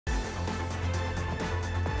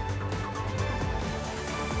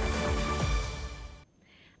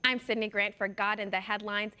I'm Sydney Grant for God in the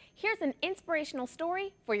Headlines. Here's an inspirational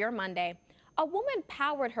story for your Monday. A woman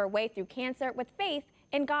powered her way through cancer with faith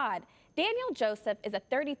in God. Danielle Joseph is a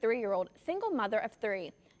 33-year-old single mother of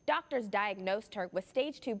 3. Doctors diagnosed her with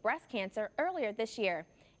stage 2 breast cancer earlier this year.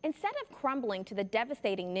 Instead of crumbling to the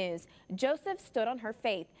devastating news, Joseph stood on her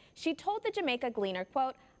faith. She told the Jamaica Gleaner,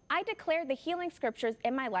 quote, "I declare the healing scriptures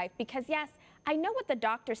in my life because, yes, I know what the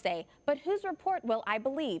doctors say, but whose report will I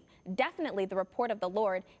believe? Definitely the report of the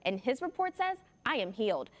Lord, and his report says, I am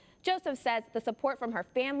healed." Joseph says the support from her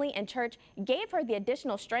family and church gave her the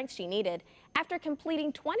additional strength she needed. After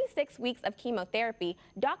completing 26 weeks of chemotherapy,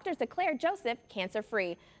 doctors declared Joseph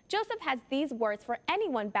cancer-free. Joseph has these words for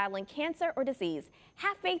anyone battling cancer or disease: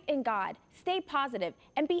 have faith in God, stay positive,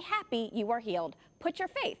 and be happy you are healed. Put your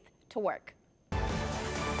faith to work.